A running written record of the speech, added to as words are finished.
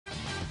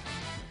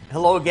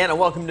Hello again and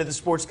welcome to the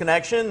Sports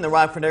Connection, the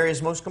Rockford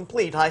area's most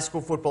complete high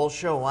school football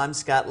show. I'm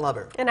Scott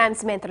Lover. And I'm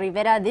Samantha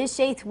Rivera. This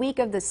 8th week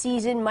of the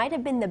season might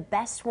have been the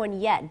best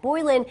one yet.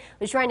 Boylan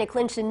was trying to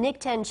clinch the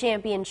Nick 10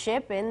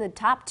 championship, and the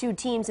top two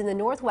teams in the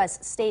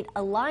Northwest State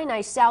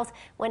Illini South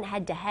went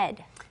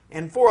head-to-head.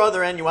 And 4 other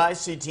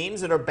NUIC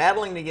teams that are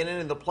battling to get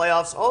into the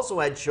playoffs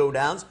also had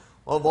showdowns.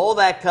 We'll have all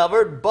that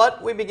covered,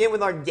 but we begin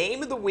with our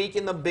game of the week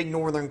in the Big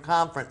Northern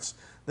Conference.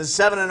 The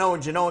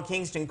 7-0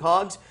 Genoa-Kingston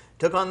Cogs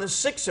took on the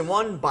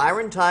 6-1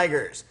 Byron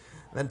Tigers.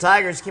 The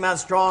Tigers came out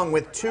strong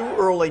with 2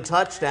 early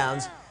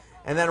touchdowns,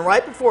 and then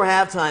right before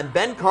halftime,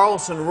 Ben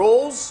Carlson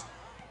rolls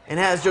and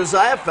has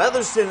Josiah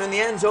Featherston in the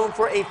end zone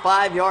for a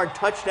 5-yard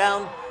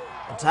touchdown.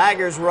 The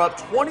Tigers were up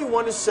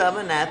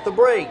 21-7 at the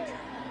break.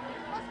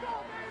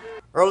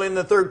 Early in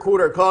the third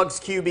quarter,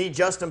 Cogs QB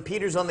Justin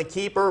Peters on the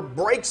keeper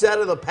breaks out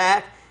of the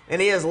pack, and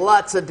he has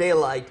lots of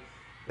daylight.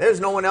 There's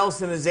no one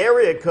else in his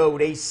area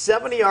code. A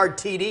 70-yard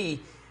TD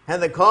had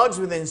the Cogs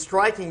within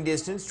striking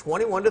distance,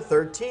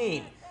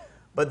 21-13.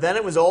 But then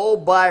it was all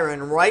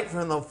Byron right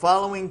from the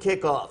following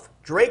kickoff.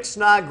 Drake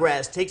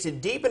Snodgrass takes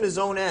it deep in his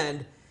own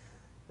end.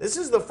 This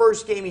is the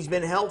first game he's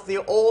been healthy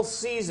all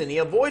season. He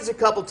avoids a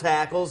couple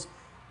tackles,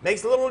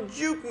 makes a little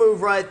juke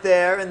move right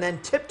there, and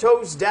then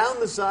tiptoes down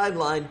the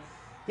sideline.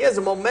 He has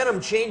a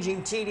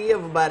momentum-changing TD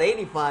of about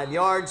 85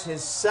 yards,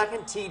 his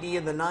second TD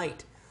of the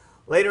night.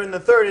 Later in the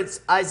third, it's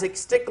Isaac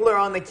Stickler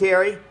on the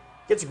carry.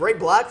 Gets a great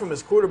block from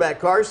his quarterback,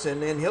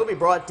 Carson, and he'll be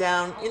brought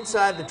down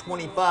inside the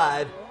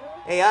 25.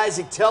 Hey,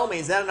 Isaac, tell me,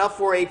 is that enough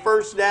for a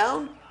first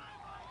down?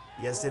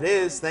 Yes, it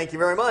is. Thank you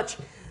very much.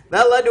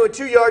 That led to a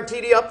 2-yard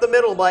TD up the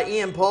middle by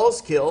Ian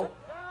Paulskill.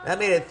 That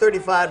made it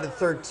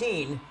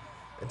 35-13.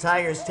 The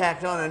Tigers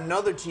tacked on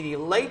another TD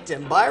late,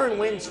 and Byron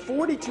wins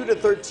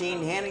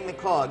 42-13, handing the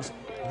Cogs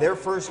their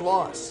first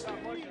loss.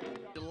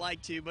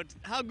 Like to, but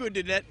how good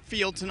did that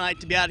feel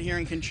tonight to be out here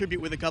and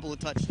contribute with a couple of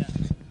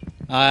touchdowns?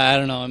 I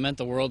don't know. It meant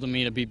the world to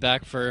me to be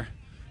back for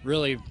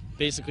really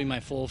basically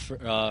my full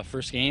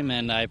first game,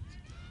 and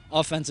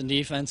offense and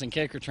defense and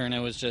kick return,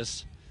 it was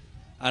just,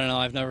 I don't know,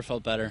 I've never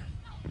felt better.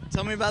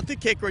 Tell me about the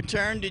kick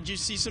return. Did you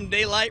see some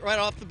daylight right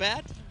off the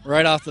bat?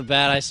 Right off the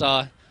bat, I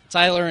saw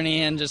Tyler and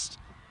Ian just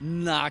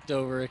knocked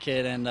over a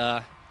kid, and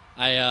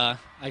I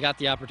got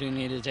the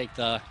opportunity to take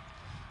the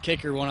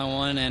kicker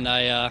one-on-one,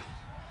 and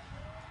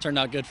turned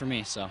out good for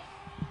me. So,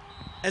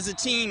 as a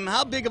team,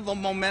 how big of a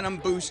momentum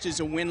boost is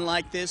a win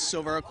like this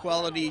over a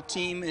quality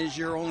team as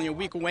you're only a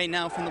week away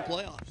now from the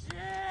playoffs?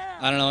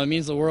 I don't know. It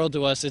means the world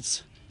to us.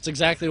 It's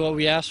exactly what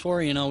we asked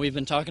for. You know, we've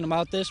been talking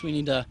about this. We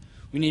need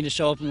to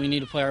show up and we need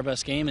to play our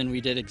best game, and we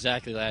did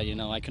exactly that. You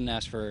know, I couldn't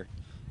ask for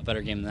a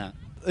better game than that.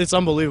 It's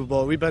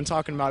unbelievable. We've been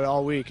talking about it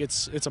all week.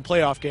 It's a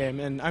playoff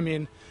game, and I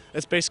mean,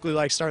 it's basically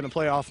like starting the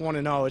playoff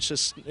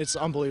 1-0. It's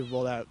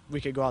unbelievable that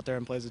we could go out there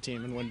and play as a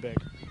team and win big.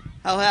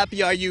 How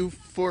happy are you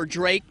for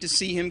Drake to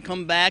see him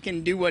come back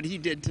and do what he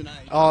did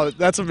tonight? Oh,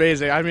 that's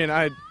amazing. I mean,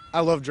 I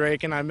love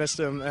Drake and I missed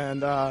him,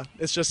 and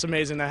it's just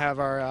amazing to have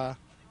our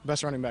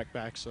best running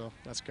back, so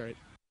that's great.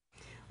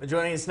 Well,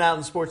 joining us now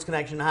in the Sports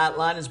Connection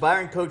Hotline is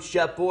Byron coach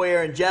Jeff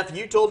Boyer. And Jeff,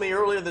 you told me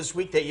earlier this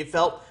week that you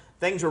felt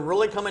things were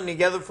really coming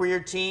together for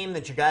your team,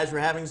 that you guys were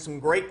having some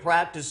great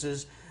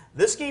practices.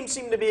 This game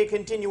seemed to be a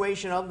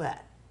continuation of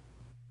that.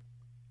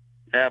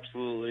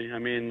 Absolutely. I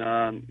mean,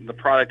 the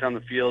product on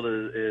the field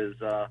is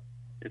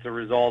it's a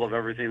result of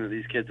everything that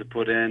these kids have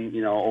put in,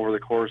 you know, over the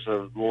course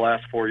of the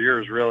last 4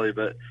 years, really.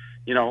 But,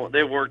 you know,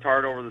 they've worked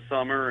hard over the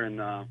summer, and,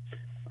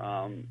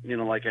 you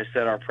know, like I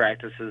said, our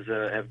practices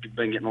have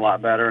been getting a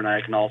lot better, and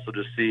I can also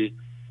just see,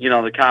 you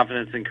know, the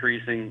confidence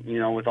increasing, you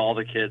know, with all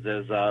the kids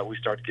as we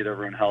start to get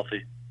everyone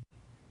healthy.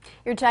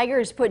 Your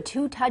Tigers put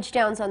 2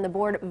 touchdowns on the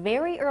board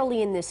very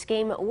early in this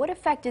game. What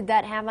effect did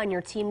that have on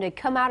your team to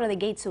come out of the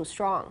gate so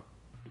strong?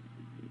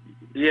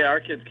 Yeah, our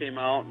kids came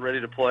out ready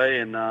to play,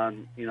 and,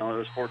 you know, it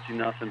was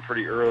 14-0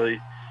 pretty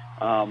early.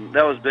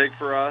 That was big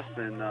for us,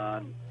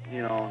 and,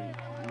 you know,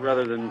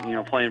 rather than, you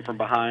know, playing from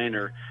behind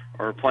or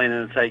playing in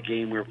a tight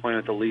game, we were playing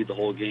with the lead the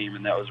whole game,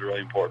 and that was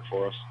really important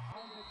for us.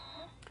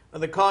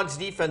 The Cogs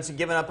defense had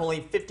given up only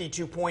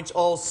 52 points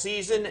all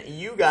season.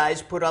 You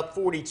guys put up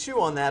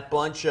 42 on that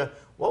bunch.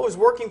 What was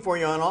working for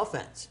you on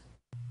offense?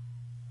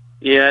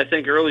 Yeah, I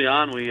think early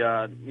on we,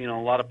 you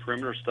know, a lot of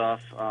perimeter stuff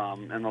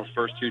in those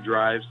first 2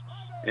 drives.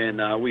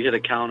 And we hit a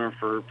counter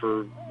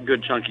for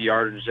good chunky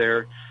yardage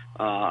there.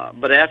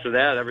 But after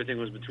that, everything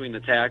was between the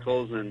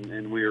tackles,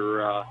 and we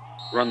were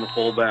run the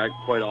fullback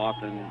quite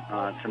often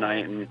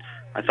tonight. And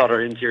I thought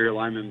our interior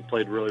linemen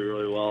played really,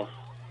 really well.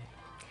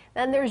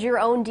 Then there's your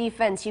own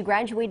defense. You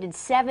graduated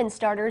 7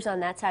 starters on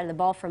that side of the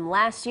ball from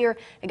last year.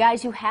 The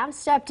guys who have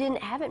stepped in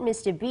haven't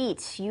missed a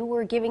beat. You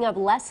were giving up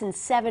less than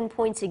 7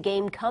 points a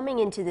game coming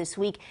into this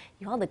week.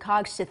 You held the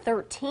Cogs to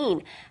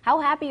 13. How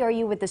happy are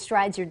you with the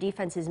strides your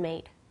defense has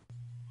made?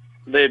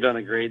 They've done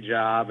a great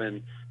job,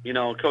 and, you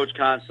know, Coach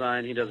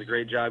Consign, he does a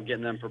great job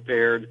getting them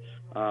prepared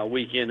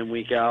week in and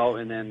week out.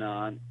 And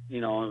then,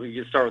 you know, we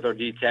can start with our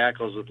D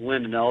tackles with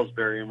Lynn and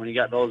Ellsbury, and when you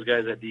got those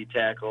guys at D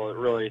tackle, it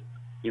really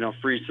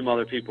free some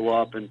other people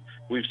up. And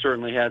we've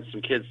certainly had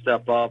some kids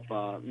step up.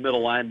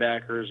 Middle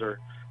linebackers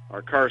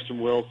are Carson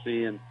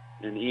Wilsey and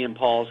Ian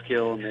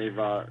Paulskill, and they've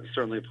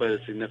certainly played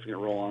a significant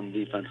role on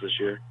defense this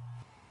year.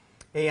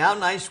 Hey, how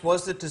nice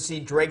was it to see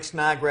Drake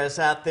Snodgrass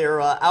out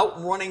there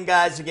outrunning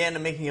guys again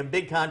and making a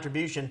big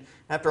contribution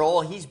after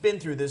all he's been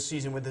through this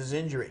season with his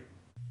injury?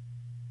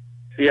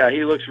 Yeah,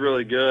 he looks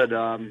really good.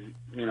 I'm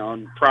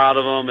proud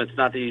of him. It's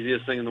not the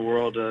easiest thing in the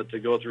world to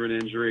go through an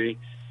injury.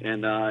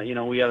 And,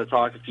 we had a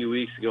talk a few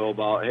weeks ago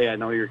about, hey, I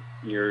know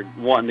you're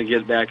wanting to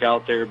get back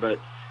out there, but,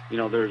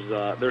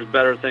 there's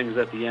better things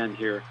at the end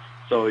here.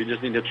 So you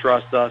just need to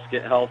trust us,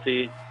 get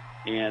healthy,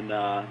 and,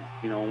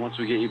 once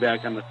we get you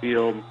back on the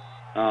field,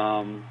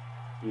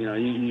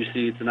 you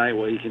see tonight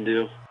what you can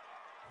do.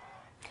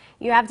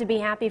 You have to be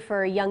happy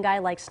for a young guy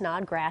like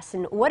Snodgrass,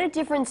 and what a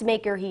difference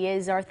maker he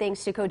is. Our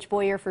thanks to Coach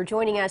Boyer for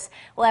joining us.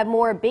 We'll have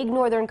more Big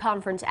Northern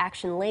Conference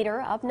action later.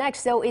 Up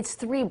next, though, it's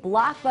 3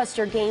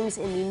 blockbuster games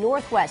in the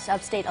Northwest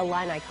Upstate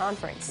Illini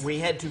Conference. We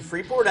head to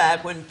Freeport,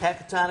 Aquin,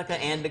 Pecatonica,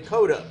 and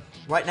Dakota.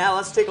 Right now,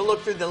 let's take a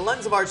look through the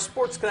lens of our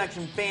Sports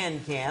Connection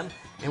fan cam,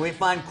 and we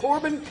find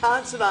Corbin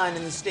Considine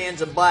in the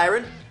stands of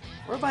Byron.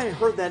 Where have I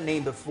heard that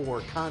name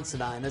before?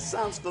 Considine. It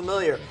sounds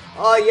familiar.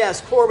 Oh,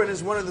 yes, Corbin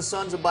is one of the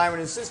sons of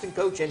Byron assistant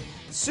coach and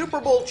Super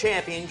Bowl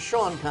champion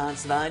Sean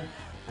Considine.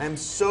 I'm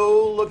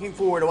so looking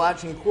forward to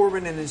watching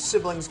Corbin and his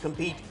siblings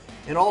compete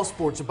in all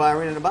sports of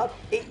Byron in about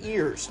 8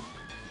 years.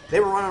 They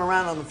were running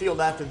around on the field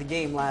after the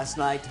game last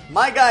night.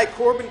 My guy,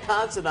 Corbin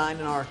Considine,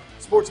 in our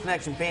Sports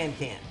Connection fan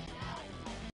cam.